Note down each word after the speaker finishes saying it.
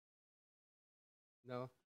No?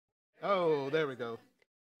 Oh, there we go.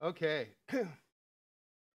 Okay.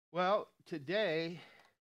 Well, today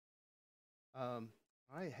um,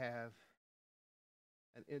 I have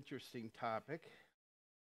an interesting topic.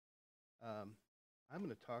 Um, I'm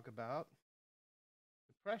going to talk about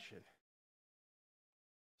depression.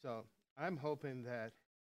 So I'm hoping that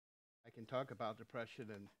I can talk about depression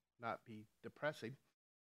and not be depressing.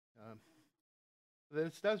 Um,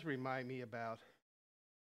 this does remind me about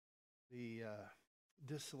the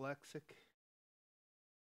dyslexic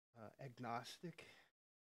agnostic.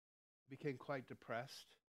 Became quite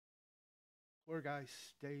depressed. Poor guy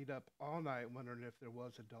stayed up all night wondering if there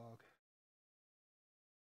was a dog.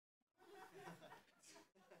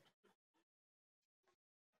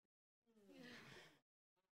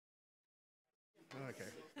 Okay.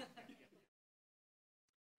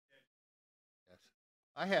 Yes.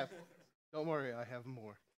 I have. Don't worry, I have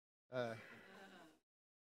more. Uh,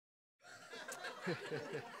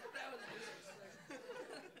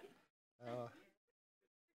 uh,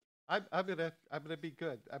 I'm gonna be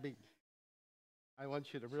good. I mean, I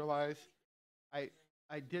want you to realize I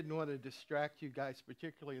I didn't want to distract you guys,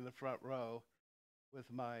 particularly in the front row,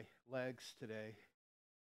 with my legs today,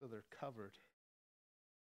 so they're covered.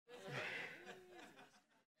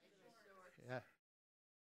 Yeah.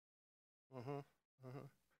 Uh-huh. Uh-huh.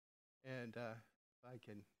 And if I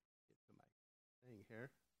can get to my thing here,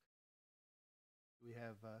 we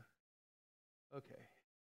have okay.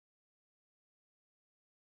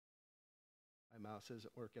 My mouse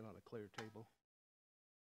isn't working on a clear table.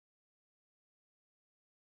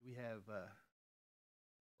 We have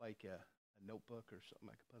like a notebook or something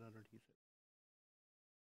I could put underneath it.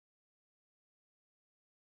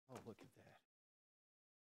 Oh, look at that.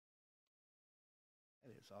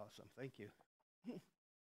 That is awesome. Thank you.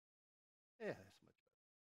 Yeah, that's much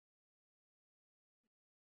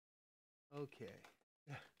better. Okay.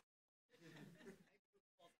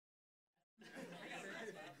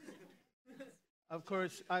 Of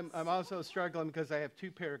course, I'm also struggling because I have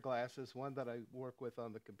two pair of glasses, one that I work with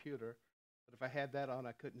on the computer, but if I had that on,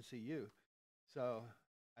 I couldn't see you. So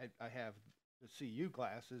I have the see you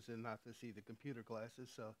glasses and not to see the computer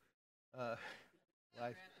glasses. So uh,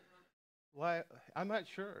 life, life, I'm not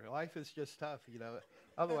sure. Life is just tough, you know.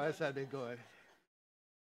 Otherwise, I'd be going.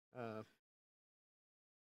 Uh,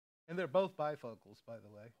 and they're both bifocals, by the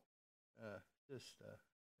way. Uh, just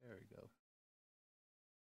there we go.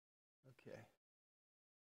 Okay.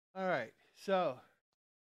 All right. So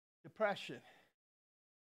depression.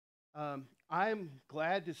 I'm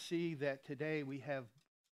glad to see that today we have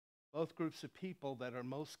both groups of people that are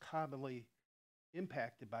most commonly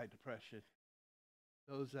impacted by depression,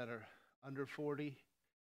 those that are under 40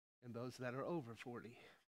 and those that are over 40.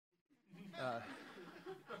 Uh,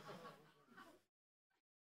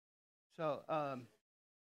 so,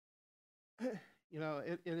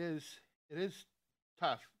 it is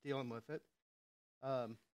tough dealing with it.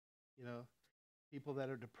 Um, you know, people that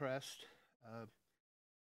are depressed uh,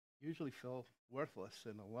 usually feel worthless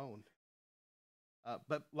and alone.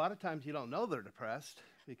 But a lot of times you don't know they're depressed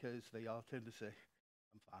because they all tend to say,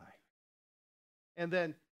 I'm fine. And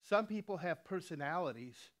then some people have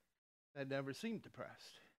personalities that never seem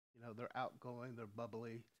depressed. You know, they're outgoing, they're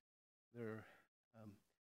bubbly, they're um,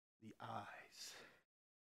 the eyes.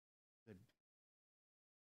 The,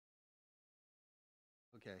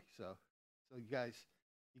 okay, so you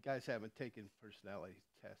guys haven't taken personality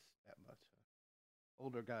tests that much.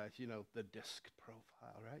 Older guys, you know, the disc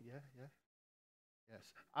profile, right? Yeah, yeah, yes.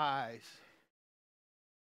 Eyes.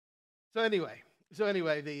 So anyway,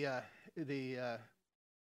 the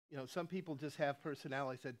some people just have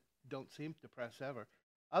personalities that don't seem depressed ever.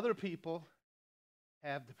 Other people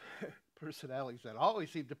have the personalities that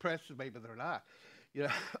always seem depressed, and maybe they're not. You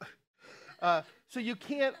know, so you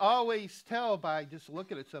can't always tell by just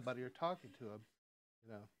looking at somebody or talking to them.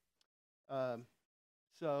 You know,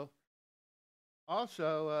 so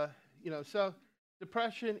also, so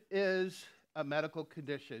depression is a medical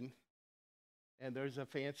condition, and there's a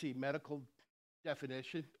fancy medical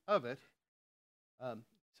definition of it. Um,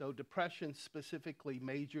 so depression, specifically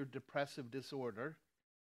major depressive disorder,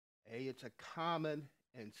 it's a common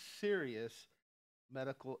and serious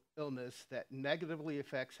medical illness that negatively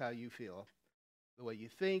affects how you feel, the way you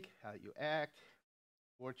think, how you act.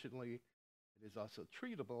 Fortunately, it is also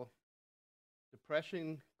treatable.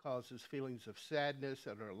 Depression causes feelings of sadness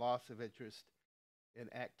and or loss of interest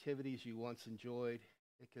in activities you once enjoyed.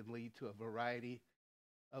 It can lead to a variety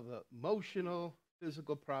of emotional,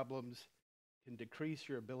 physical problems, can decrease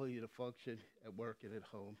your ability to function at work and at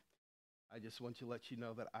home. I just want to let you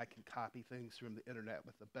know that I can copy things from the internet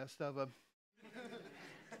with the best of them.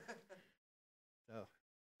 So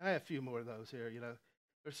I have a few more of those here.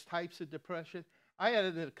 There's types of depression. I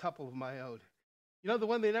added in a couple of my own. The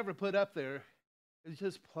one they never put up there is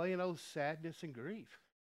just plain old sadness and grief.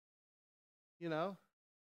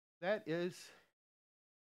 That is.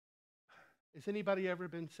 Has anybody ever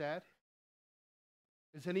been sad?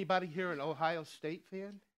 Is anybody here an Ohio State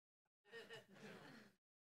fan?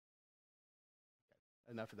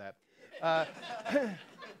 Enough of that.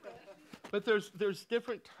 But there's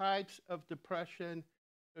different types of depression.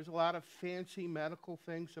 There's a lot of fancy medical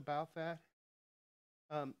things about that.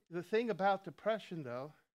 The thing about depression,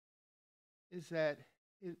 though, is that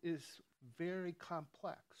it is very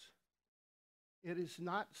complex. It is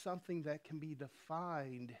not something that can be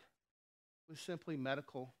defined with simply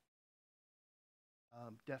medical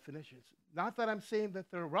definitions. Not that I'm saying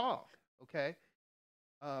that they're wrong, okay?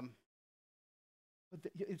 But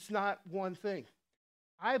it's not one thing.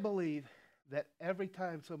 I believe that every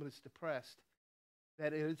time someone is depressed,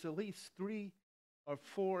 that it is at least 3 or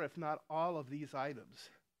 4, if not all of these items.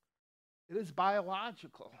 It is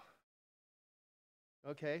biological,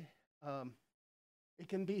 okay? It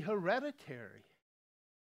can be hereditary.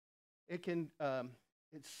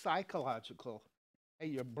 It's psychological. Hey,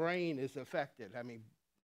 your brain is affected. I mean,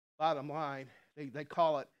 bottom line, they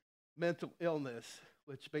call it mental illness,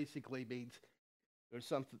 which basically means there's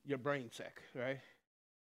something, your brain's sick, right?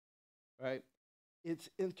 Right? It's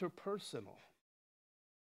interpersonal.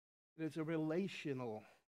 It is a relational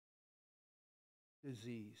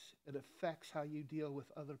disease. It affects how you deal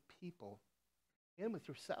with other people and with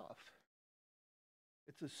yourself.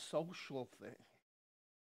 It's a social thing.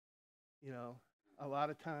 A lot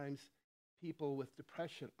of times people with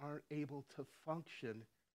depression aren't able to function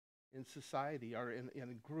in society or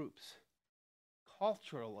in groups.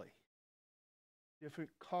 Culturally,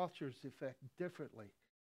 different cultures affect differently.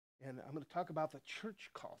 And I'm going to talk about the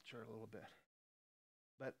church culture a little bit.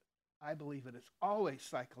 But I believe it is always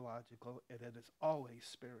psychological and it is always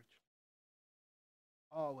spiritual.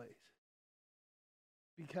 Always.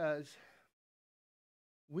 Because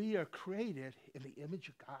we are created in the image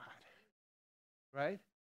of God. Right?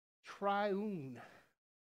 Triune.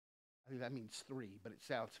 I think that means 3, but it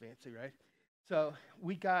sounds fancy, right? So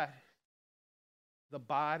we got the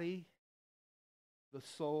body, the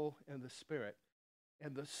soul, and the spirit.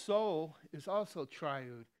 And the soul is also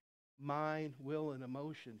triune: mind, will, and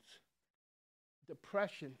emotions.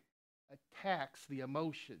 Depression attacks the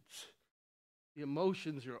emotions. The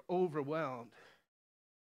emotions are overwhelmed.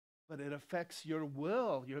 But it affects your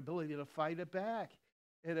will, your ability to fight it back.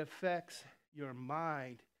 It affects your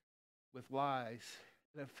mind with lies.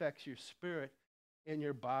 It affects your spirit and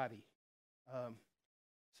your body.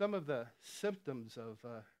 Some of the symptoms of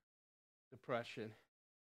depression,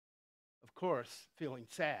 of course, feeling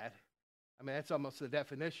sad. I mean, that's almost the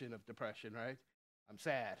definition of depression, right? I'm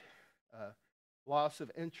sad. Loss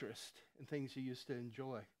of interest in things you used to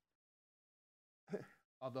enjoy.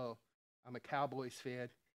 Although I'm a Cowboys fan,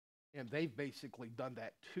 and they've basically done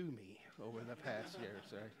that to me over the past years,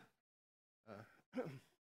 right?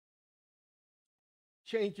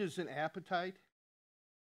 Changes in appetite.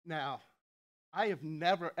 Now, I have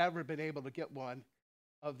never, ever been able to get one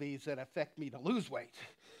of these that affect me to lose weight.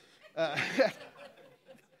 I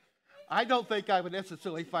don't think I would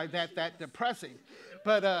necessarily find that depressing.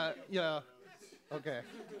 But, okay.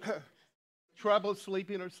 Trouble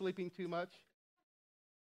sleeping or sleeping too much.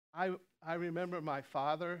 I remember my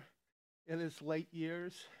father in his late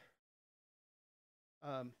years.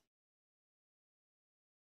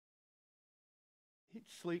 He'd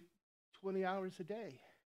sleep 20 hours a day.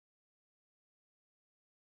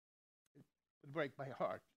 It would break my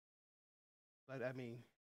heart. But I mean,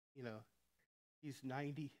 he's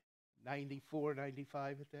 90, 94,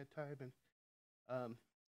 95 at that time. And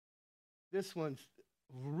this one's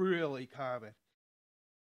really common,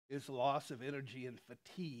 is loss of energy and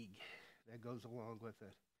fatigue that goes along with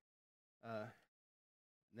it.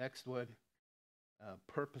 Next one,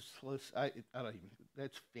 purposeless. I don't even,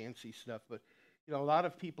 that's fancy stuff, but a lot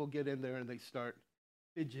of people get in there and they start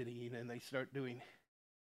fidgeting and they start doing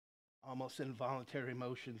almost involuntary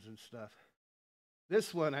motions and stuff.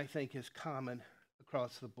 This one, I think, is common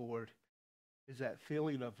across the board, is that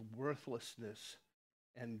feeling of worthlessness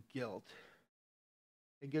and guilt.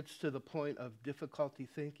 It gets to the point of difficulty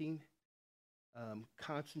thinking,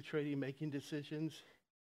 concentrating, making decisions,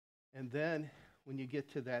 and then when you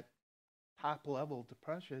get to that top level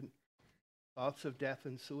depression, thoughts of death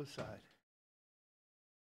and suicide.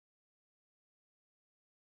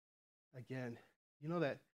 Again,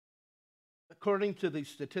 that according to these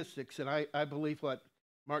statistics, and I believe what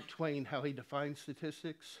Mark Twain, how he defines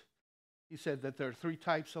statistics, he said that there are 3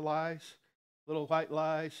 types of lies: little white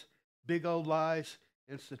lies, big old lies,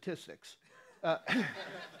 and statistics. Uh,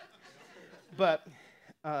 but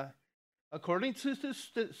according to those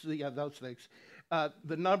things,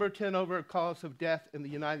 the number 10 over cause of death in the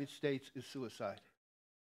United States is suicide.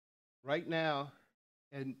 Right now,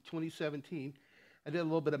 in 2017, I did a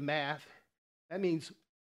little bit of math. That means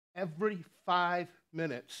every 5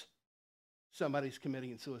 minutes, somebody's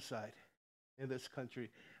committing suicide in this country.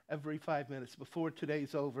 Every 5 minutes. Before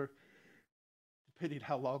today's over, depending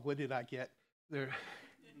how long-winded I get,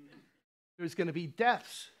 there's going to be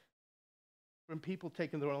deaths from people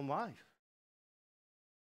taking their own life.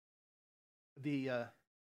 The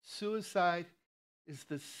suicide is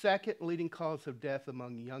the second leading cause of death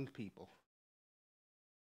among young people.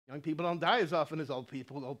 Young people don't die as often as old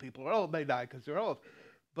people. Old people are old, they die because they're old.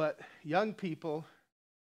 But young people,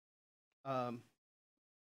 so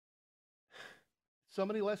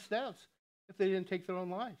many less deaths if they didn't take their own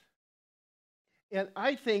life. And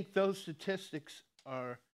I think those statistics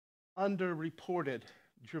are underreported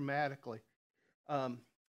dramatically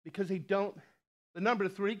because they don't. The number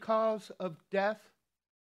 3 cause of death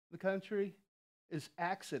in the country is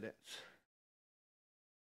accidents.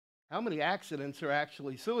 How many accidents are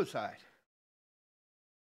actually suicide?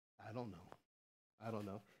 I don't know.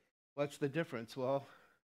 What's the difference? Well,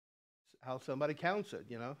 how somebody counts it,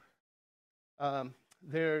 you know. And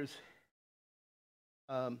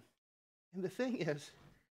the thing is,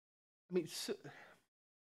 I mean,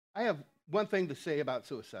 I have one thing to say about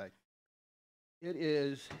suicide. It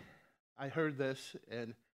is, I heard this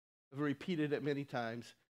and I've repeated it many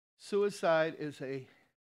times, suicide is a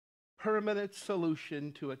permanent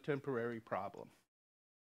solution to a temporary problem,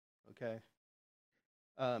 okay?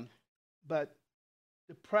 But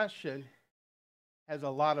depression has a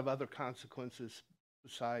lot of other consequences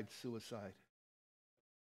besides suicide.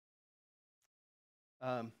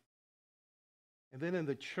 And then in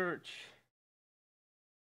the church,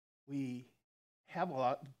 we have a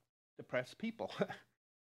lot of depressed people.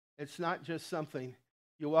 It's not just something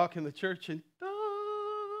you walk in the church and, no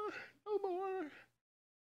more.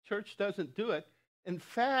 Church doesn't do it. In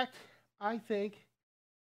fact, I think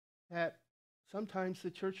that sometimes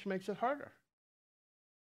the church makes it harder.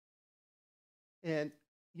 And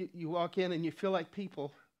you walk in and you feel like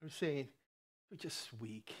people are saying, you're just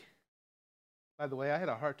weak. By the way, I had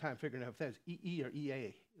a hard time figuring out if that's EE or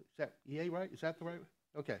EA. Is that EA right? Is that the right one?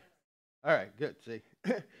 Okay. All right, good. See?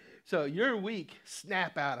 So you're weak,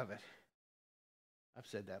 snap out of it. I've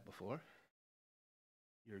said that before.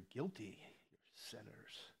 You're guilty. You're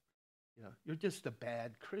sinners. You know, you're just a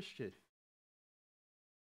bad Christian.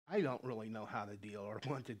 I don't really know how to deal or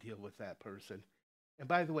want to deal with that person. And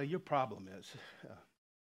by the way, your problem is.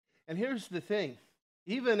 And here's the thing.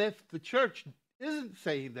 Even if the church isn't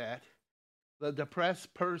saying that, the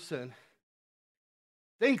depressed person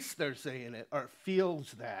thinks they're saying it or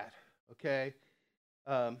feels that, okay?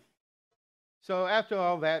 So after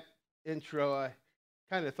all that intro, I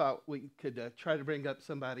kind of thought we could try to bring up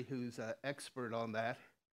somebody who's an expert on that.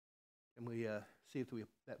 And we see if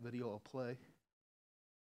that video will play.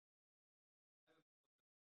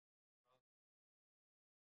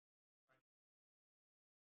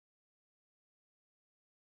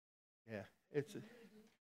 Yeah, it's...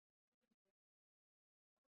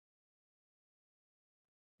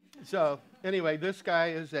 So anyway, this guy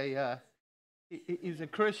is he's a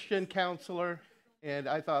Christian counselor, and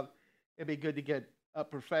I thought it'd be good to get a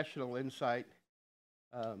professional insight.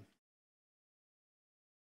 One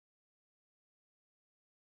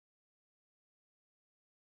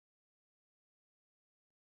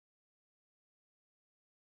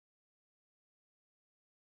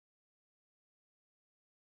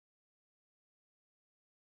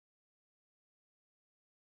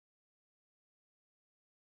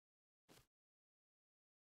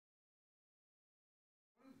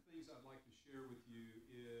of the things I'd like to share with you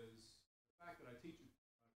is the fact that I teach a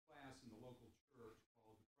class in the local church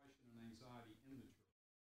called Depression and Anxiety in the Church.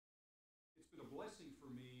 It's been a blessing for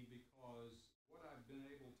me because what I've been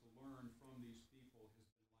able to learn from these people has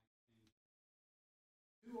been life-changing.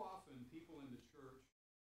 Too often, people in the church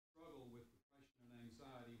struggle with depression and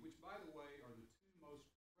anxiety, which, by the way, are the 2 most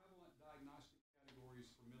prevalent diagnostic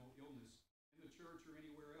categories for mental illness in the church or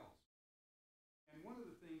anywhere else. And one of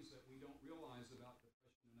the things that we don't realize about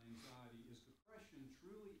depression and anxiety is depression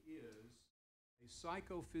truly is a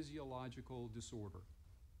psychophysiological disorder.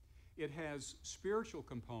 It has spiritual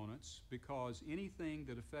components because anything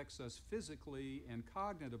that affects us physically and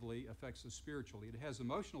cognitively affects us spiritually. It has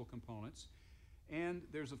emotional components, and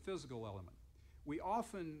there's a physical element. We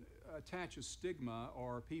often attach a stigma,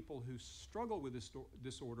 or people who struggle with this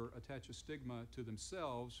disorder attach a stigma to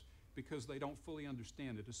themselves because they don't fully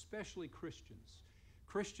understand it, especially Christians.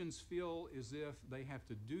 Christians feel as if they have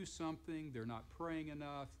to do something, they're not praying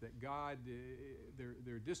enough, that God,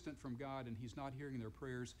 they're distant from God and He's not hearing their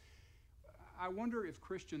prayers. I wonder if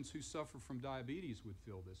Christians who suffer from diabetes would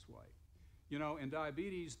feel this way. You know, in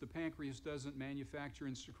diabetes, the pancreas doesn't manufacture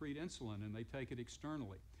and secrete insulin, and they take it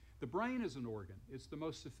externally. The brain is an organ. It's the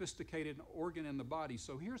most sophisticated organ in the body.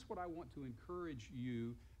 So here's what I want to encourage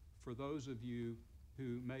you, for those of you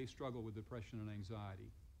who may struggle with depression and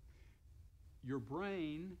anxiety. Your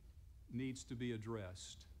brain needs to be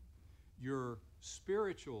addressed. Your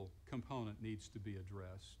spiritual component needs to be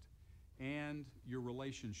addressed. And your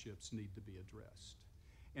relationships need to be addressed.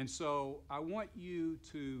 And so I want you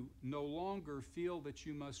to no longer feel that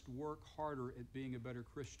you must work harder at being a better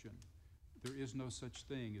Christian. There is no such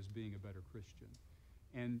thing as being a better Christian.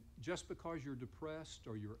 And just because you're depressed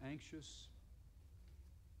or you're anxious,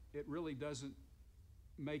 it really doesn't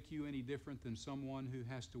make you any different than someone who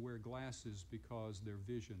has to wear glasses because their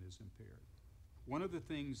vision is impaired. One of the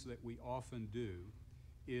things that we often do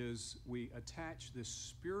is we attach this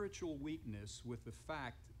spiritual weakness with the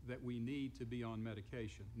fact that we need to be on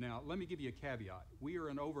medication. Now, let me give you a caveat. We are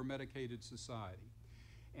an over-medicated society.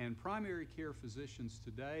 And primary care physicians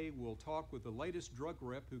today will talk with the latest drug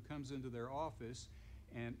rep who comes into their office,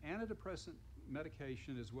 and antidepressant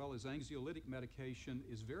medication as well as anxiolytic medication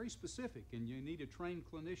is very specific, and you need a trained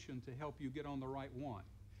clinician to help you get on the right one.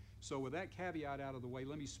 So with that caveat out of the way,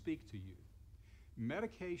 let me speak to you.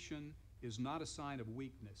 Medication is not a sign of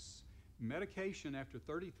weakness. Medication, after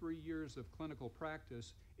 33 years of clinical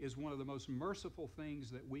practice, is one of the most merciful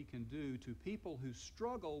things that we can do to people who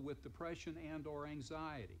struggle with depression and or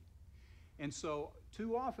anxiety. And so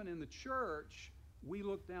too often in the church, we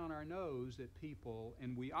look down our nose at people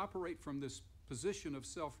and we operate from this position of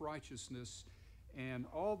self-righteousness, and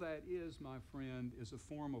all that is, my friend, is a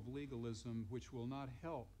form of legalism which will not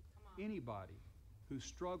help anybody who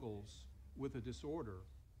struggles with a disorder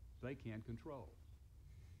they can't control.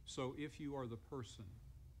 So if you are the person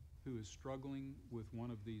who is struggling with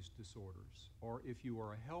one of these disorders, or if you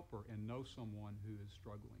are a helper and know someone who is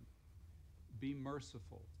struggling, be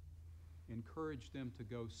merciful. Encourage them to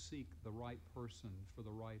go seek the right person for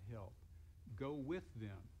the right help. Go with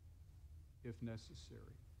them if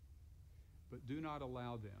necessary. But do not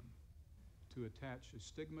allow them to attach a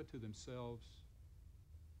stigma to themselves,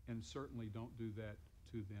 and certainly don't do that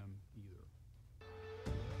to them either.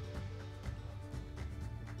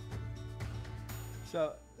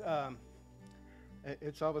 So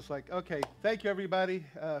it's almost like, okay, thank you, everybody.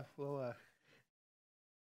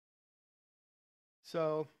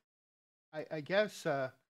 So I guess,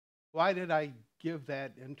 why did I give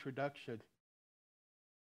that introduction?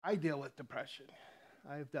 I deal with depression.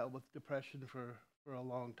 I've dealt with depression for a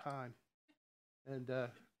long time. And,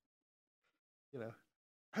 you know,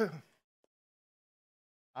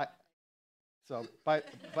 so by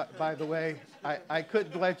the way, I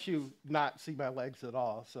couldn't let you not see my legs at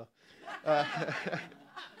all. So,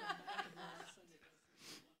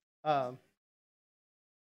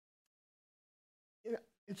 you know,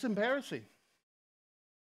 it's embarrassing.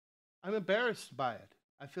 I'm embarrassed by it.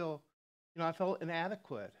 I felt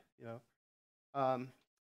inadequate. About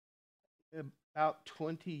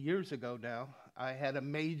 20 years ago now, I had a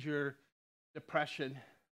major depression,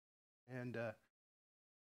 and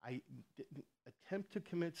I didn't attempt to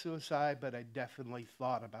commit suicide, but I definitely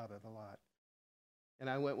thought about it a lot. And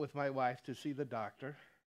I went with my wife to see the doctor,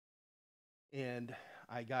 and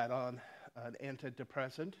I got on an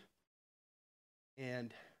antidepressant,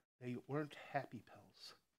 and they weren't happy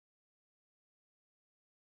pills.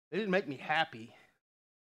 They didn't make me happy,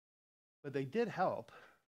 but they did help.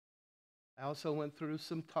 I also went through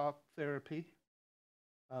some talk therapy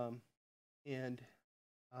and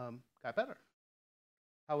got better.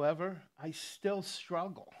 However, I still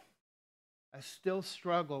struggle. I still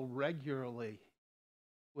struggle regularly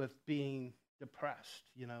with being depressed,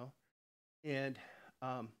 and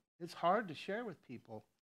it's hard to share with people.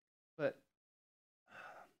 But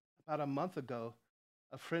about a month ago,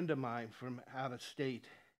 a friend of mine from out of state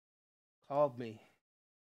called me,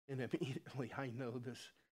 and immediately I know this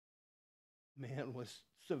man was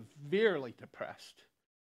severely depressed.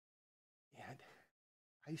 And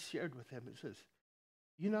I shared with him, it says,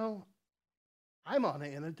 I'm on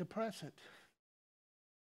an antidepressant.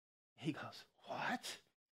 He goes, what?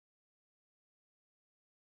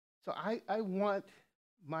 So I want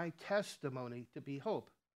my testimony to be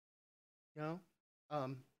hope. It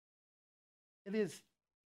is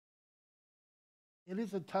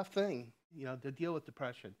a tough thing, to deal with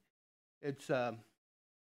depression. It's I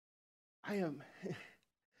am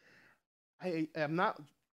not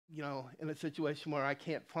in a situation where I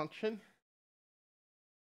can't function,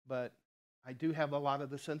 but I do have a lot of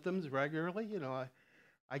the symptoms regularly.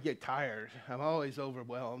 I get tired. I'm always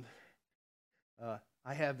overwhelmed.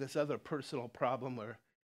 I have this other personal problem where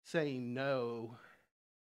saying no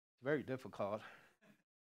is very difficult.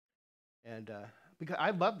 And because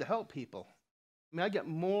I love to help people. I get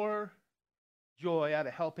more joy out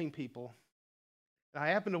of helping people. And I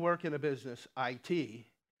happen to work in a business, IT,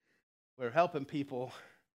 where helping people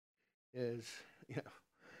is,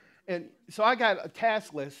 And so I got a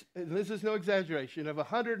task list, and this is no exaggeration, of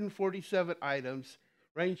 147 items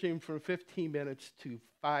ranging from 15 minutes to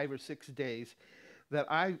 5 or 6 days that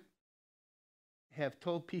I have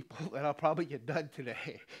told people that I'll probably get done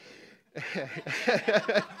today.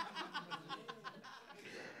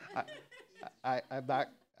 I'm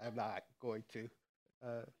not going to.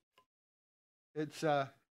 It's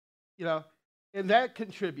and that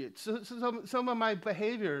contributes. So some of my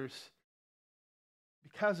behaviors,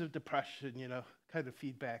 because of depression, kind of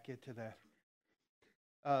feed back into that.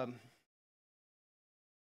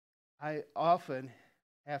 I often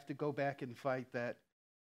have to go back and fight that,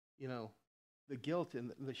 the guilt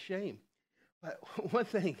and the shame. But one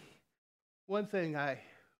thing I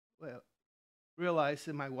realized,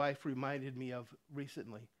 and my wife reminded me of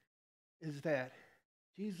recently, is that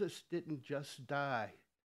Jesus didn't just die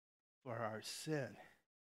for our sin.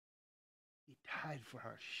 He died for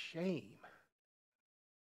our shame.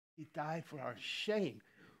 He died for our shame.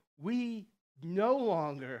 We no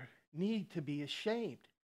longer need to be ashamed.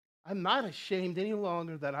 I'm not ashamed any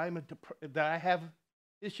longer that that I have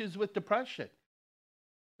issues with depression.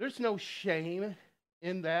 There's no shame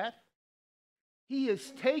in that. He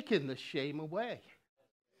has taken the shame away.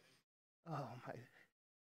 Oh my!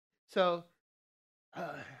 So,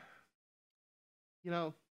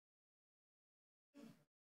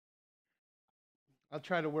 I'll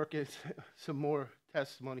try to work in some more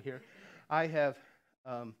testimony here. I have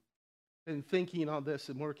been thinking on this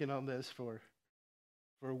and working on this for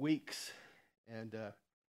weeks, and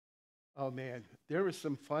oh man, there were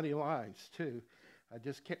some funny lines too. I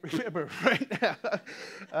just can't remember right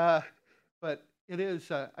now. But it is.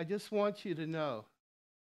 I just want you to know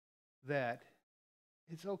that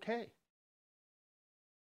it's okay.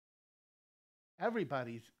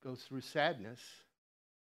 Everybody goes through sadness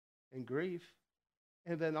and grief.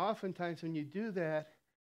 And then oftentimes when you do that,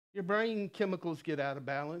 your brain chemicals get out of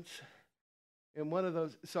balance. And one of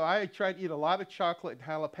those, so I try to eat a lot of chocolate and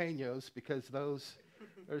jalapenos because those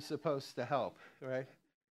are supposed to help, right?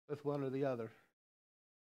 With one or the other.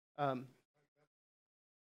 For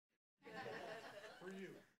you.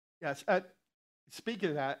 Yes. Speaking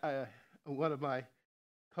of that, one of my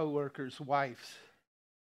coworkers' wives,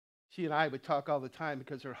 she and I would talk all the time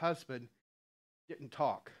because her husband didn't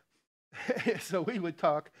talk. So we would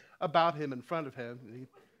talk about him in front of him.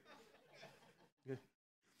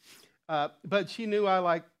 But she knew I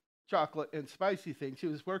liked chocolate and spicy things. She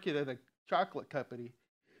was working at a chocolate company.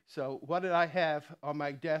 So what did I have on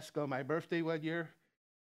my desk on my birthday one year?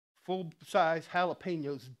 Full-size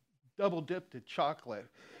jalapenos, double dipped in chocolate.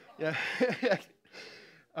 Yeah.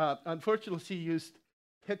 Unfortunately, she used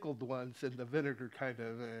pickled ones, and the vinegar kind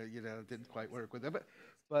of, didn't quite work with it.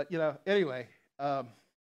 But anyway. A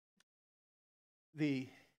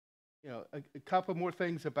couple more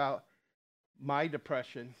things about my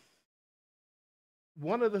depression.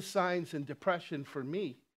 One of the signs in depression for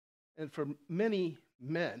me, and for many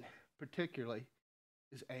men particularly,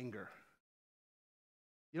 is anger.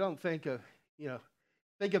 You don't think of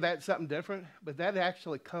that as something different, but that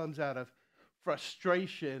actually comes out of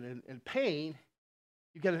frustration and pain.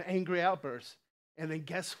 You get an angry outburst, and then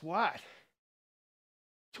guess what?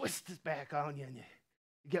 Twist it back on you, and you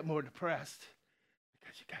get more depressed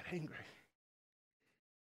because you got angry.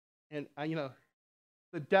 And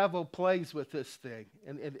the devil plays with this thing,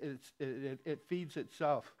 and it feeds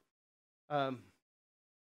itself. But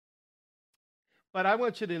I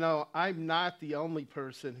want you to know, I'm not the only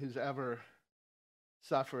person who's ever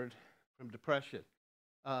suffered from depression.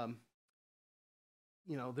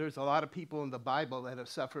 There's a lot of people in the Bible that have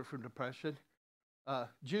suffered from depression.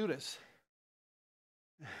 Judas.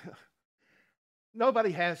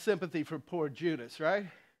 Nobody has sympathy for poor Judas, right?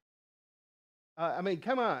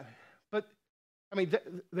 Come on. But,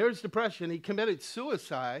 there's depression. He committed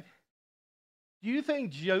suicide. Do you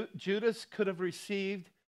think Judas could have received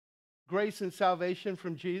grace and salvation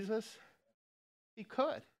from Jesus? He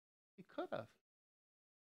could. He could have.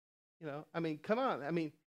 Come on.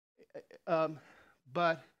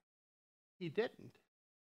 But he didn't.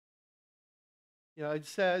 It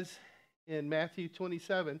says in Matthew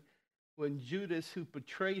 27, when Judas, who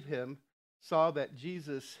betrayed him, saw that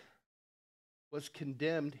Jesus was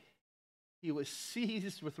condemned, he was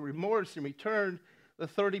seized with remorse and returned the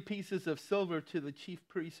 30 pieces of silver to the chief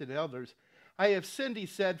priests and elders. I have sinned, he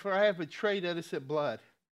said, for I have betrayed innocent blood.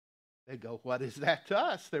 They go, what is that to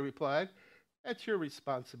us? They replied, that's your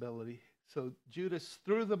responsibility. So Judas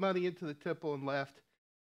threw the money into the temple and left.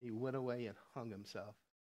 He went away and hung himself.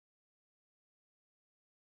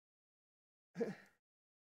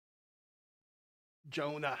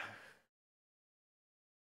 Jonah.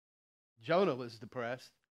 Jonah was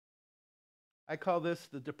depressed. I call this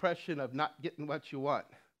the depression of not getting what you want.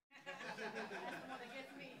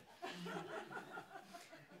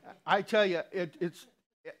 I tell you, it's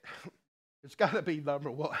got to be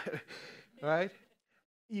number one, right?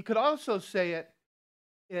 You could also say it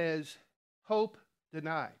as hope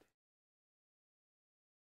denied,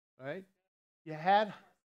 right? You had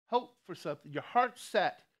hope for something. Your heart's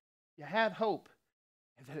set. You had hope,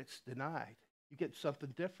 and then it's denied. You get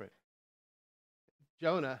something different.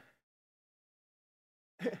 Jonah,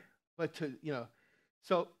 but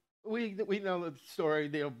so we know the story.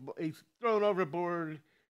 He's thrown overboard,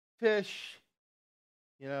 fish,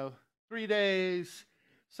 3 days,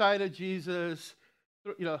 sight of Jesus,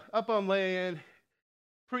 up on land,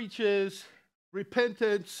 preaches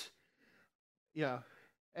repentance,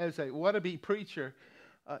 as a wannabe preacher,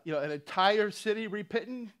 an entire city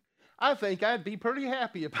repenting. I think I'd be pretty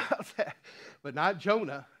happy about that, but not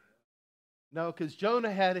Jonah. No, because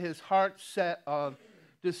Jonah had his heart set on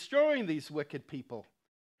destroying these wicked people.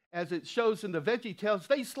 As it shows in the Veggie Tales,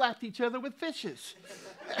 they slapped each other with fishes.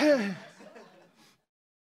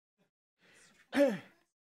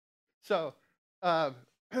 So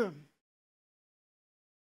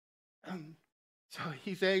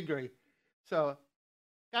he's angry. So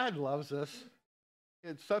God loves us.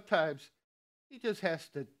 And sometimes he just has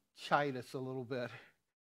to chide us a little bit.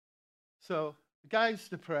 So the guy's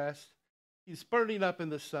depressed. He's burning up in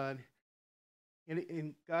the sun.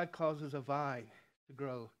 And God causes a vine to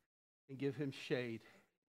grow and give him shade.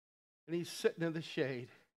 And he's sitting in the shade.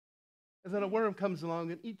 And then a worm comes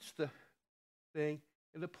along and eats the thing.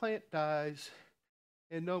 And the plant dies.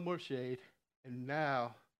 And no more shade. And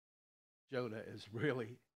now Jonah is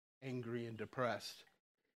really angry and depressed.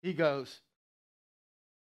 He goes,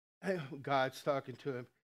 God's talking to him.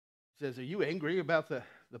 He says, are you angry about the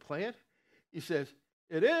plant? He says,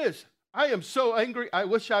 it is. I am so angry, I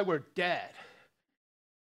wish I were dead.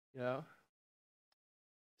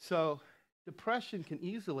 So depression can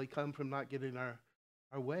easily come from not getting our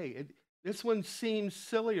way. This one seems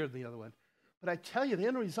sillier than the other one. But I tell you, the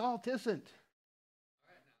end result isn't.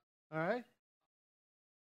 All right?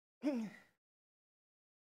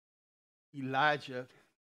 Elijah.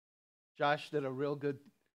 Josh did a real good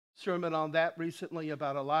sermon on that recently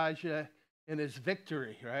about Elijah and his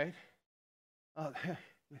victory, right?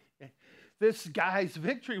 This guy's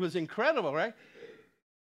victory was incredible, right?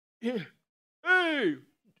 Hey,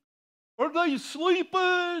 are they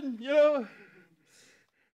sleeping?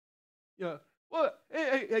 What?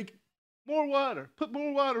 Hey, more water. Put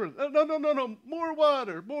more water in. No, more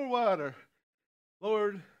water.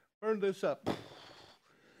 Lord, burn this up.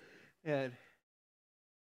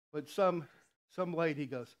 But some lady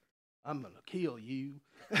goes, I'm going to kill you.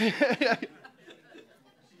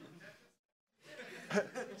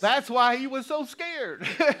 That's why he was so scared.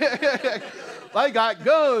 They got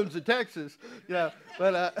guns in Texas.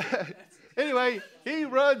 But anyway, he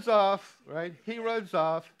runs off, right? He runs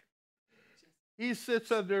off. He sits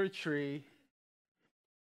under a tree.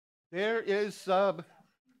 There is something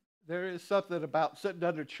about sitting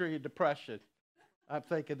under a tree and depression. I'm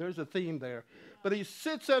thinking there's a theme there. But he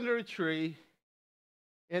sits under a tree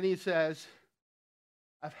and he says,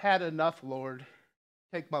 I've had enough, Lord.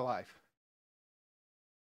 Take my life.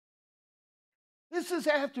 This is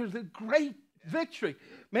after the great victory,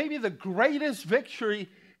 maybe the greatest victory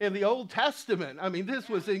in the Old Testament. I mean, this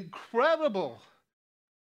was incredible.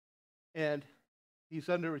 And he's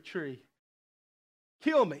under a tree.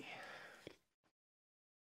 Kill me.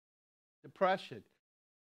 Depression.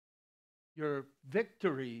 Your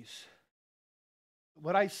victories.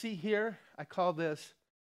 What I see here, I call this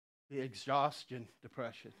the exhaustion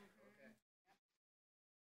depression.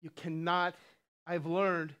 You cannot, I've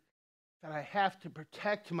learned that I have to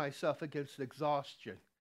protect myself against exhaustion.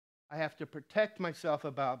 I have to protect myself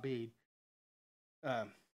about being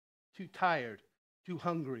too tired, too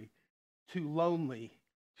hungry, too lonely,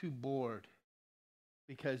 too bored.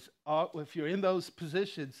 Because if you're in those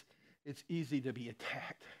positions, it's easy to be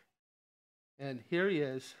attacked. And here he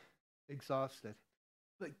is, exhausted.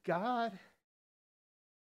 But God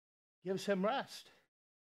gives him rest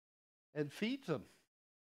and feeds him.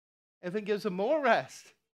 and then gives him more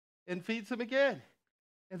rest and feeds him again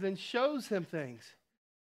and then shows him things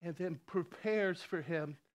and then prepares for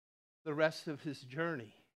him the rest of his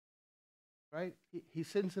journey, right? He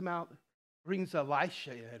sends him out, brings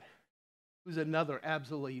Elisha in, who's another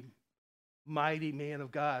absolutely mighty man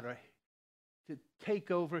of God, right, to take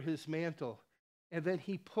over his mantle. And then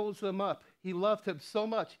he pulls them up. He loved him so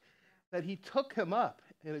much that he took him up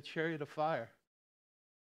in a chariot of fire.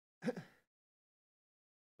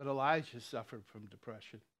 But Elijah suffered from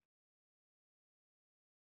depression.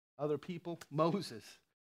 Other people, Moses,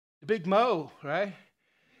 the big Mo, right?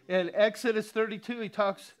 In Exodus 32, he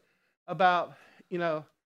talks about,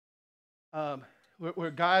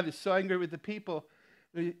 where God is so angry with the people,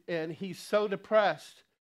 and he's so depressed.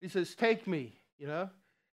 He says, take me,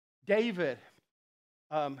 David,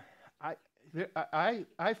 I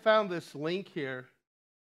found this link here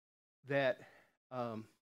that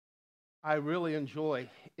I really enjoy.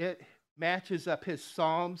 It matches up his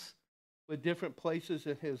Psalms with different places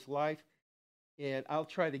in his life, and I'll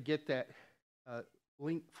try to get that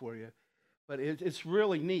link for you. But it's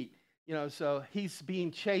really neat, So he's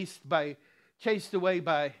being chased away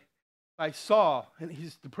by Saul, and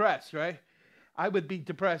he's depressed, right? I would be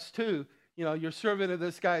depressed too. You're serving in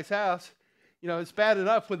this guy's house. It's bad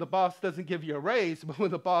enough when the boss doesn't give you a raise, but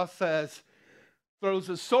when the boss throws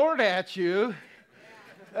a sword at you,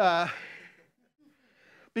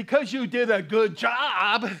 because you did a good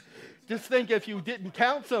job, just think if you didn't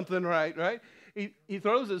count something right? He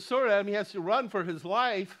throws his sword at him. He has to run for his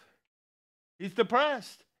life. He's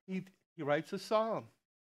depressed. He writes a psalm.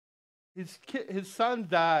 His son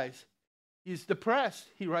dies. He's depressed.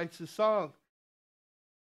 He writes a song.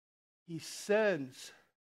 He sins,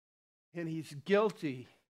 and he's guilty,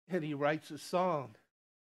 and he writes a song.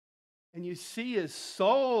 And you see his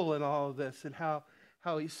soul in all of this and how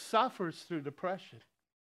he suffers through depression.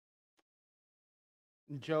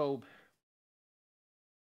 Job,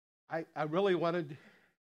 I really wanted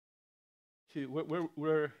to,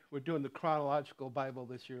 we're doing the chronological Bible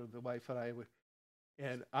this year, the wife and I,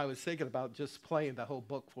 and I was thinking about just playing the whole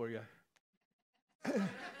book for you.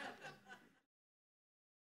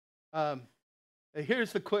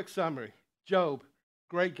 Here's the quick summary. Job,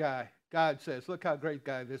 great guy. God says, look how great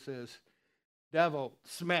guy this is. Devil,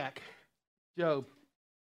 smack. Job,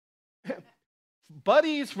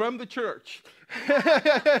 buddies from the church. Buddies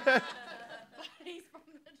from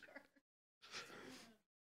the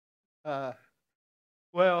church.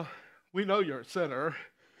 Well, we know you're a sinner.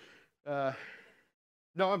 No,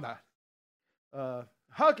 I'm not.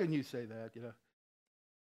 How can you say that,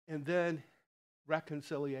 And then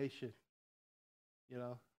reconciliation,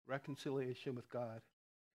 reconciliation with God.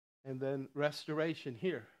 And then restoration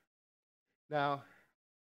here. Now,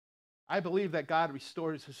 I believe that God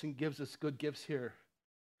restores us and gives us good gifts here.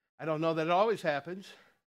 I don't know that it always happens.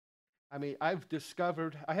 I mean, I've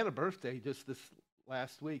discovered, I had a birthday just this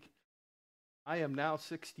last week. I am now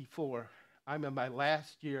 64. I'm in my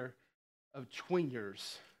last year of tween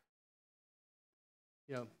years.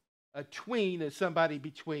 A tween is somebody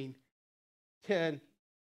between 10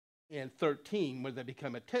 and 13 when they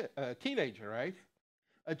become a teenager, right?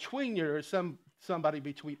 A tween year is somebody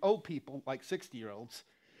between old people, like 60-year-olds,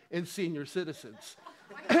 and senior citizens.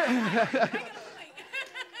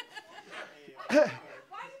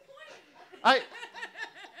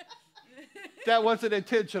 That wasn't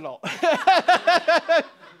intentional.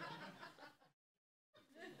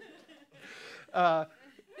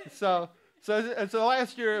 So it's the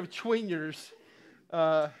last year of tween years,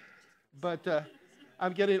 but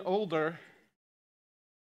I'm getting older,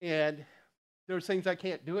 and there's things I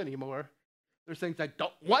can't do anymore. There's things I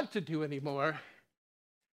don't want to do anymore,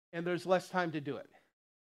 and there's less time to do it.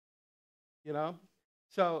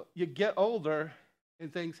 So you get older,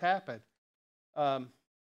 and things happen. Then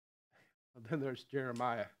there's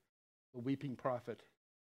Jeremiah, the weeping prophet.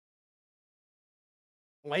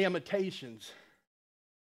 Lamentations.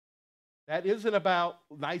 That isn't about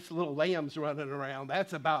nice little lambs running around.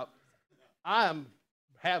 That's about, I'm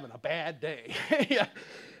having a bad day.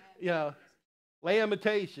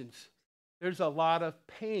 Lamentations. There's a lot of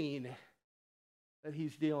pain that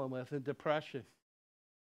he's dealing with and depression.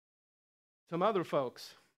 Some other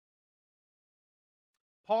folks.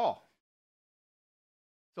 Paul.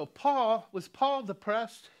 So was Paul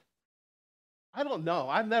depressed? I don't know.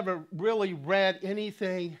 I've never really read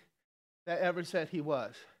anything that ever said he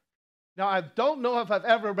was. Now, I don't know if I've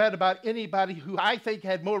ever read about anybody who I think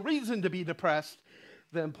had more reason to be depressed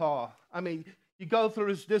than Paul. I mean, you go through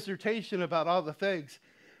his dissertation about all the things.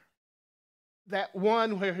 That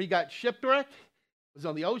one where he got shipwrecked, was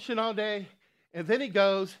on the ocean all day, and then he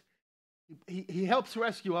goes, He helps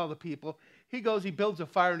rescue all the people. He goes, he builds a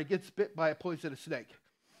fire, and he gets bit by a poisonous snake.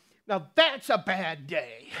 Now, that's a bad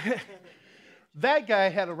day. That guy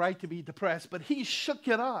had a right to be depressed, but he shook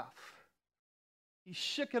it off. He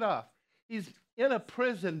shook it off. He's in a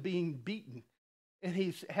prison being beaten, and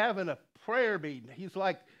he's having a prayer meeting. He's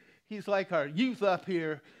like our youth up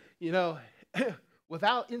here, you know,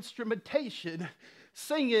 without instrumentation,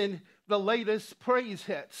 singing the latest praise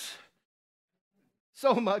hits.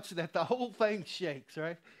 So much that the whole thing shakes,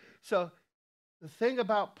 right? So the thing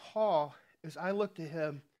about Paul is I look to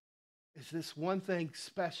him as this one thing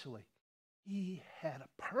especially. He had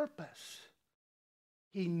a purpose.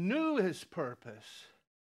 He knew his purpose.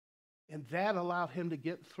 And that allowed him to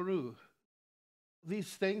get through these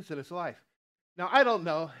things in his life. Now, I don't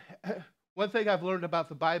know. One thing I've learned about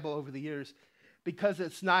the Bible over the years, because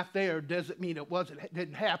it's not there doesn't mean it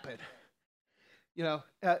didn't happen. You know,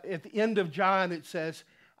 at the end of John, it says,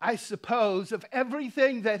 I suppose if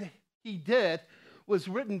everything that he did was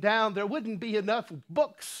written down, there wouldn't be enough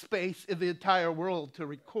book space in the entire world to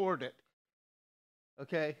record it.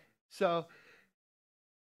 Okay? So,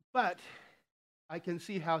 but I can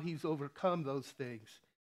see how he's overcome those things.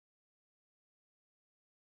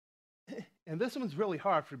 And this one's really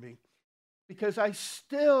hard for me because I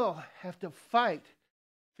still have to fight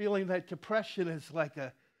feeling that depression is like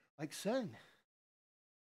sin.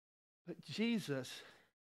 But Jesus,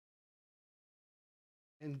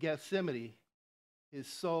 in Gethsemane, his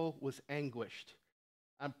soul was anguished.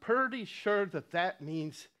 I'm pretty sure that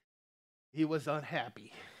means he was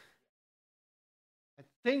unhappy. I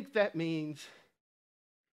think that means,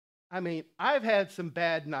 I've had some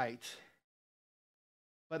bad nights,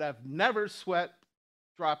 but I've never sweat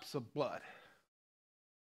drops of blood.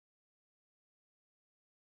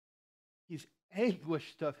 He's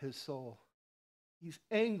anguished of his soul. He's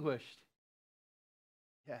anguished.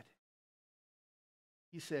 Yet,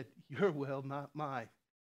 he said, your will, not mine.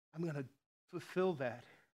 I'm going to fulfill that.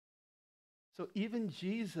 So even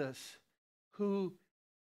Jesus, who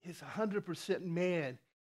is 100% man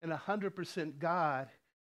and 100% God,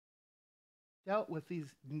 dealt with these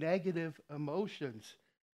negative emotions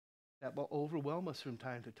that will overwhelm us from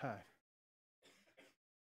time to time.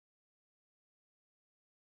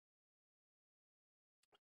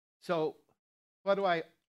 So, what do I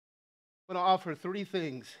want to offer? 3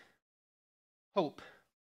 things. Hope.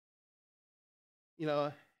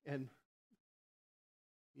 And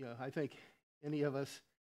I think any of us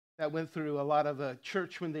that went through a lot of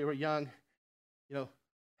church when they were young,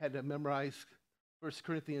 had to memorize 1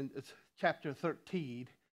 Corinthians chapter 13.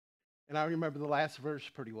 And I remember the last verse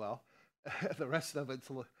pretty well. The rest of it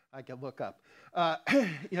I can look up. But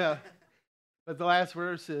the last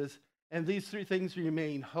verse is, and these 3 things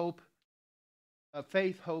remain: hope,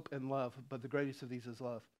 faith, hope, and love. But the greatest of these is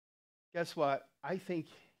love. Guess what? I think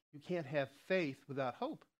you can't have faith without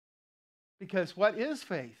hope. Because what is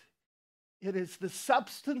faith? It is the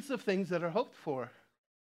substance of things that are hoped for.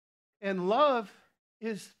 And love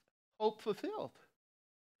is hope fulfilled.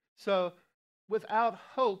 So without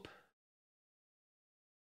hope,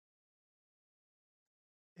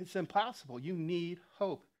 it's impossible. You need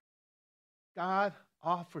hope. God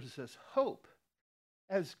offers us hope.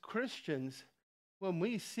 As Christians, when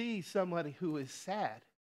we see somebody who is sad,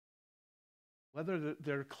 whether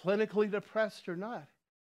they're clinically depressed or not,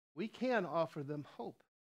 we can offer them hope.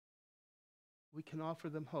 We can offer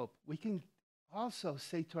them hope. We can also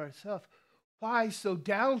say to ourselves, why so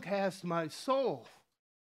downcast my soul?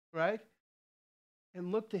 Right?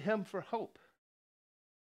 And look to him for hope.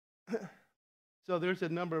 So there's a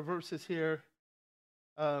number of verses here.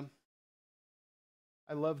 I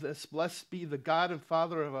love this. Blessed be the God and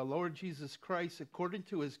Father of our Lord Jesus Christ. According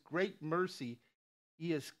to his great mercy,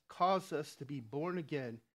 he has caused us to be born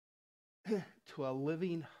again to a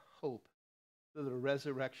living hope through the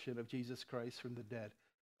resurrection of Jesus Christ from the dead.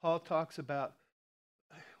 Paul talks about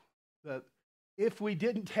that if we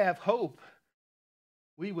didn't have hope,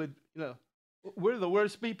 we would, we're the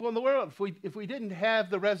worst people in the world. If we didn't have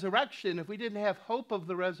the resurrection, if we didn't have hope of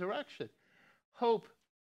the resurrection, hope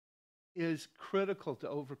is critical to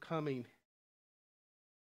overcoming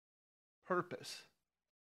purpose.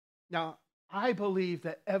 Now, I believe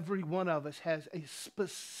that every one of us has a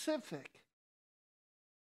specific,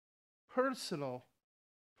 personal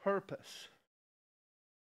purpose.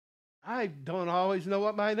 I don't always know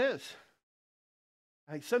what mine is.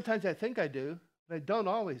 Sometimes I think I do, but I don't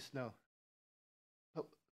always know. But,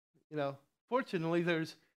 fortunately,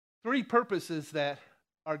 there's 3 purposes that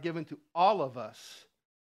are given to all of us.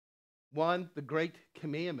 1, the great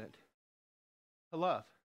commandment, to love.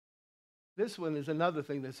 This one is another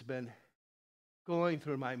thing that's been going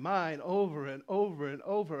through my mind over and over and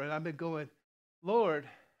over. And I've been going, Lord,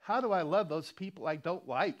 how do I love those people I don't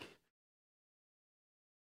like?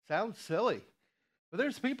 Sounds silly, but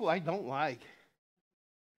there's people I don't like.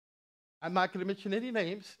 I'm not going to mention any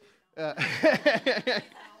names.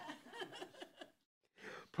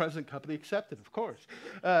 Present company accepted, of course.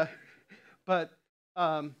 But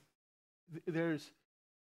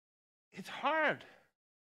it's hard.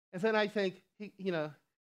 And then I think, he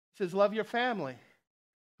says, love your family.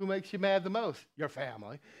 Who makes you mad the most? Your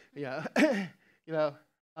family. Yeah.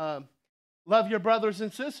 Love your brothers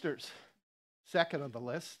and sisters. Second on the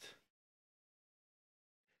list.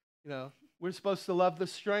 We're supposed to love the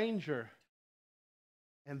stranger.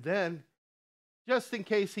 And then, just in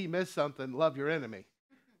case he missed something, love your enemy.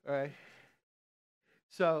 All right?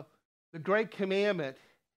 So, the great commandment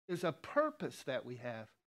is a purpose that we have.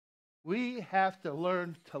 We have to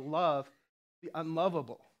learn to love the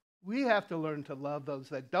unlovable. We have to learn to love those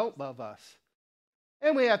that don't love us.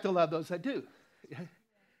 And we have to love those that do.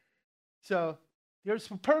 So, here's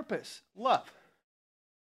the purpose, love.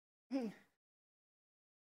 The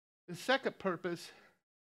second purpose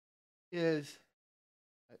is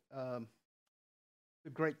the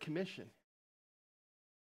Great Commission.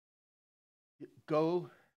 Go,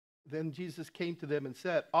 then Jesus came to them and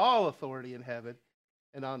said, all authority in heaven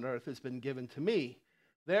and on earth has been given to me.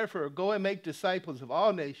 Therefore, go and make disciples of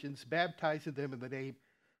all nations, baptizing them in the name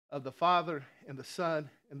of the Father and the Son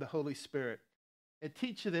and the Holy Spirit, and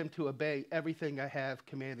teach them to obey everything I have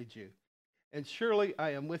commanded you. And surely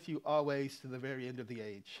I am with you always to the very end of the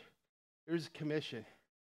age. Here's a commission.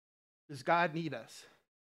 Does God need us?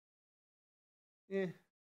 I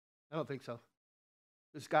don't think so.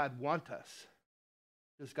 Does God want us?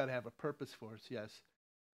 Does God have a purpose for us? Yes.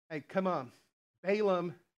 Hey, come on.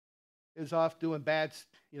 Balaam is off doing bad,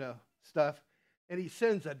 stuff, and he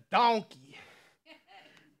sends a donkey.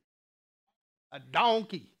 A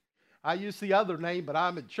donkey. I use the other name, but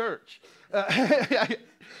I'm in church.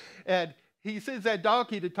 And he sends that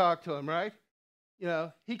donkey to talk to him, right?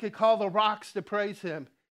 He could call the rocks to praise him.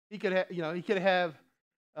 He could have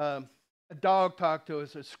a dog talk to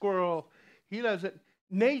us, a squirrel. He doesn't.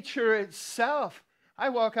 Nature itself. I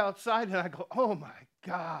walk outside and I go, oh my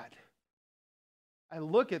God. I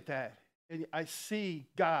look at that and I see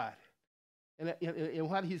God and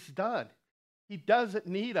what he's done. He doesn't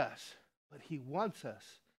need us, but he wants us.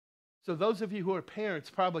 So those of you who are parents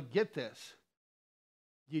probably get this.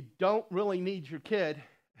 You don't really need your kid.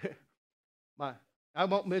 I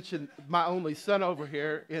won't mention my only son over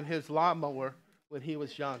here in his lawnmower when he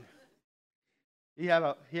was young. He had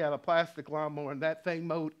a plastic lawnmower, and that thing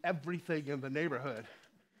mowed everything in the neighborhood.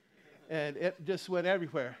 And it just went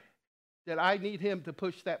everywhere. Did I need him to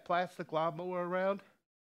push that plastic lawnmower around?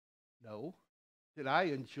 No. Did I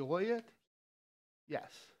enjoy it?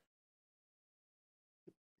 Yes.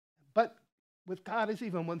 But with God, it's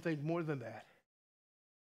even one thing more than that.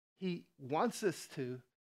 He wants us to,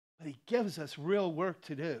 but he gives us real work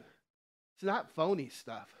to do. It's not phony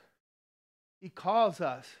stuff. He calls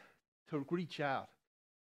us to reach out,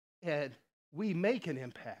 and we make an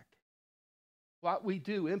impact. What we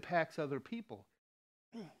do impacts other people.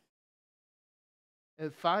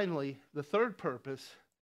 And finally, the third purpose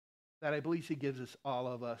that I believe he gives us, all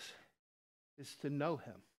of us, is to know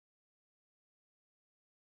him.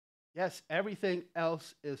 Yes, everything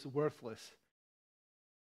else is worthless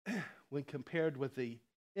when compared with the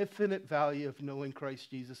infinite value of knowing Christ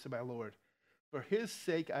Jesus my Lord. For his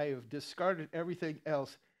sake, I have discarded everything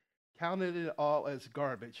else, counted it all as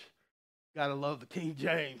garbage. Gotta love the King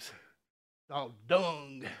James. It's all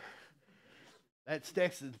dung. That's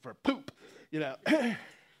Texas for poop,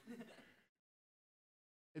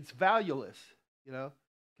 It's valueless,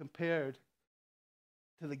 compared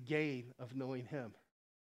to the gain of knowing him.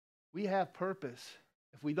 We have purpose.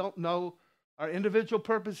 If we don't know our individual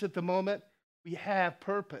purpose at the moment, we have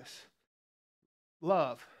purpose.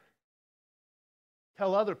 Love.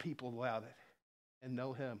 Tell other people about it and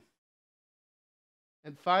know him.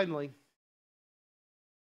 And finally,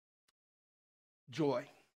 joy.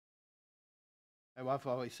 My wife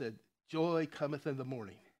always said, joy cometh in the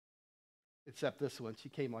morning. Except this one. She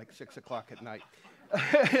came like 6 o'clock at night.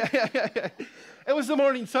 It was the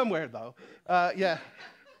morning somewhere, though. Yeah.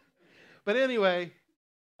 But anyway,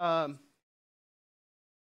 when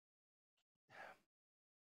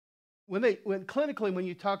clinically, when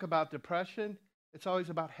you talk about depression, it's always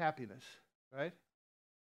about happiness, right?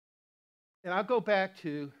 And I'll go back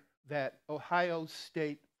to that Ohio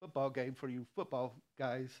State football game for you football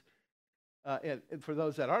guys. And for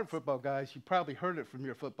those that aren't football guys, you probably heard it from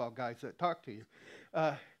your football guys that talk to you.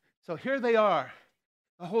 So here they are.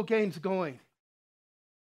 The whole game's going.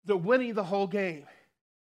 They're winning the whole game.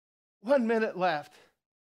 1 minute left.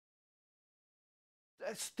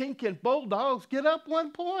 That stinking Bulldogs get up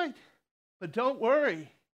 1 point. But don't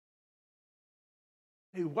worry.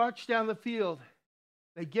 They march down the field.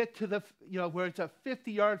 They get to the, where it's a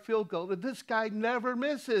 50-yard field goal. And this guy never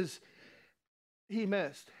misses. He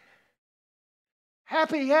missed.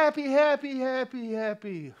 Happy, happy, happy, happy,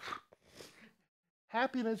 happy.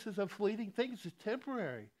 Happiness is a fleeting thing. It's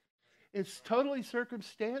temporary. It's totally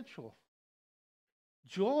circumstantial.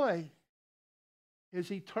 Joy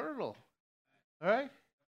is eternal. All right?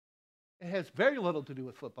 It has very little to do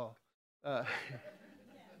with football.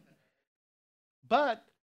 But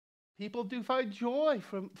people do find joy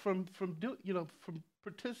from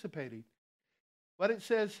participating. But it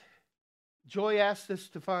says, Joy asked us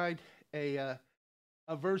to find a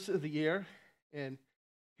verse of the year, and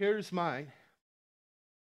here's mine.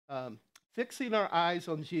 Fixing our eyes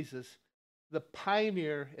on Jesus, the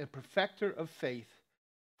pioneer and perfecter of faith,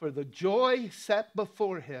 for the joy set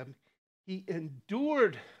before him, he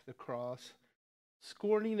endured the cross,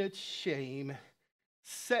 scorning its shame,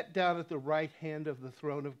 sat down at the right hand of the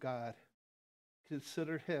throne of God.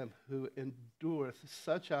 Consider him who endureth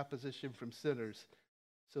such opposition from sinners,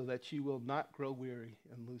 so that you will not grow weary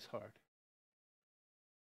and lose heart.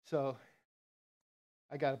 So,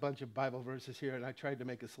 I got a bunch of Bible verses here, and I tried to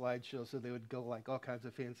make a slideshow so they would go like all kinds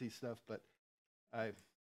of fancy stuff, but I'm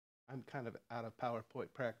kind of out of PowerPoint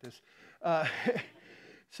practice.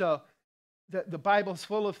 So, the Bible's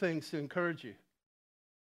full of things to encourage you.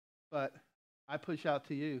 But I push out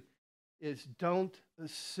to you is don't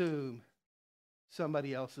assume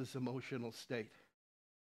somebody else's emotional state.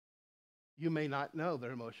 You may not know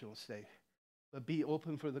their emotional state, but be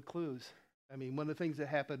open for the clues. I mean, one of the things that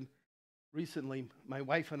happened recently, my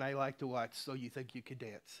wife and I like to watch So You Think You Could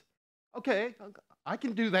Dance. Okay, I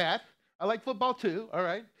can do that. I like football too, all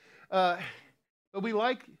right. But we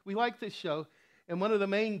like this show, and one of the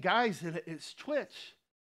main guys in it is Twitch.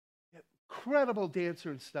 Incredible dancer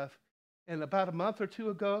and stuff. And about a month or two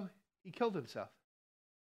ago, he killed himself.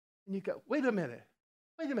 And you go, wait a minute,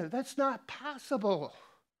 that's not possible.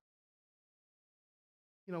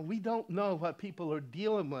 We don't know what people are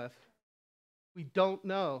dealing with. We don't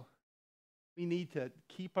know. We need to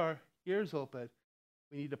keep our ears open.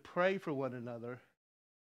 We need to pray for one another.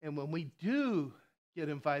 And when we do get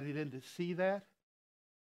invited in to see that,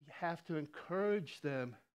 you have to encourage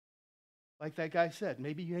them. Like that guy said,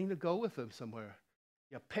 maybe you need to go with them somewhere.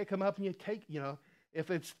 You pick them up and you take, if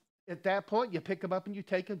it's at that point, you pick them up and you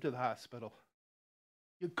take them to the hospital.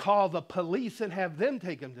 You call the police and have them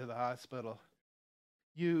take them to the hospital.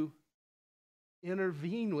 You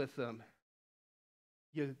intervene with them.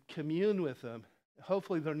 You commune with them.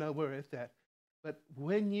 Hopefully they're nowhere at that. But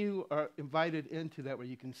when you are invited into that where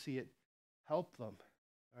you can see it, help them,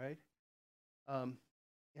 all right?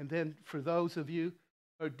 And then for those of you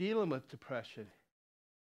who are dealing with depression,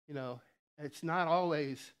 it's not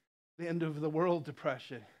always the end of the world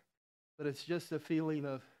depression, but it's just a feeling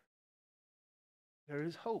of there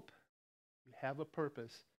is hope. You have a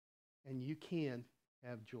purpose, and you can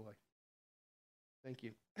have joy. Thank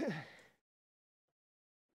you.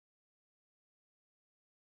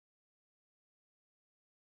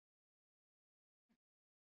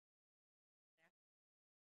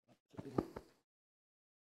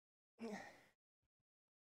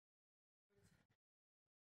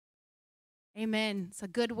 Amen. It's a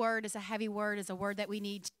good word. It's a heavy word. It's a word that we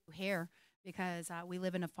need to hear because we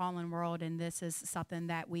live in a fallen world, and this is something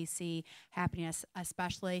that we see happening,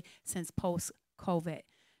 especially since post-COVID.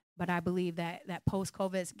 But I believe that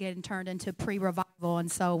post-COVID is getting turned into pre-revival,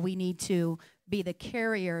 and so we need to be the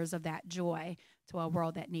carriers of that joy to a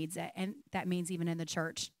world that needs it, and that means even in the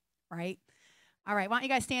church, right? All right, why don't you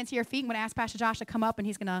guys stand to your feet? I'm going to ask Pastor Josh to come up, and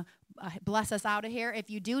he's going to bless us out of here. If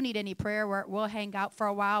you do need any prayer, we'll hang out for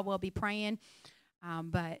a while. We'll be praying.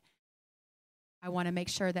 But I want to make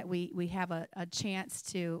sure that we have a chance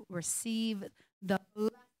to receive the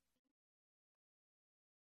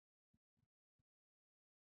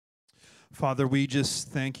Father, we just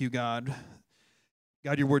thank you, God.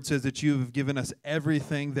 God, your word says that you have given us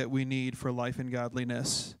everything that we need for life and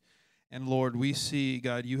godliness. And Lord, we see,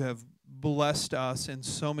 God, you have blessed us in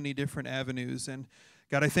so many different avenues. And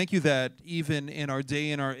God, I thank you that even in our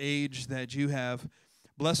day and our age that you have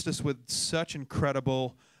blessed us with such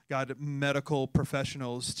incredible, God, medical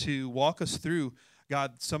professionals to walk us through,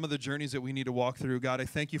 God, some of the journeys that we need to walk through. God, I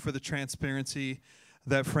thank you for the transparency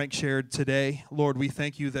that Frank shared today. Lord, we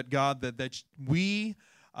thank you that, God, that we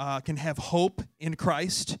can have hope in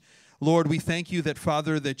Christ. Lord, we thank you that,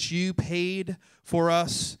 Father, that you paid for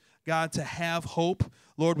us, God, to have hope.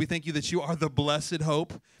 Lord, we thank you that you are the blessed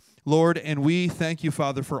hope. Lord, and we thank you,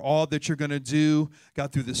 Father, for all that you're going to do,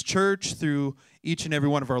 God, through this church, through each and every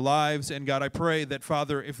one of our lives. And God, I pray that,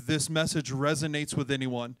 Father, if this message resonates with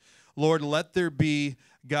anyone, Lord, let there be,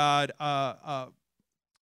 God, God,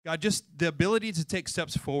 just the ability to take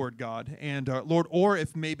steps forward, God. And Lord, or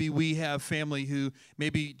if maybe we have family who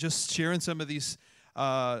maybe just sharing some of these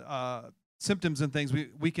symptoms and things,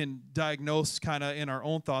 we can diagnose kind of in our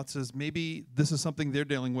own thoughts as maybe this is something they're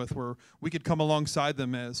dealing with, where we could come alongside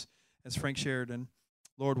them as Frank shared. And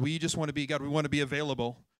Lord, we just want to be, God, we want to be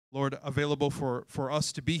available, Lord, available for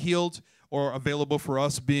us to be healed, or available for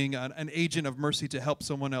us being an agent of mercy to help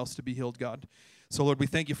someone else to be healed, God. So, Lord, we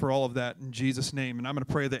thank you for all of that in Jesus' name. And I'm going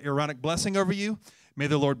to pray the Aaronic blessing over you. May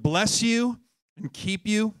the Lord bless you and keep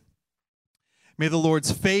you. May the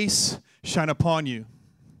Lord's face shine upon you.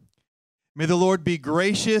 May the Lord be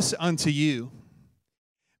gracious unto you.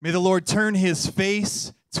 May the Lord turn his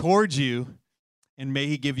face towards you, and may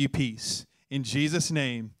he give you peace. In Jesus'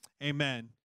 name, amen.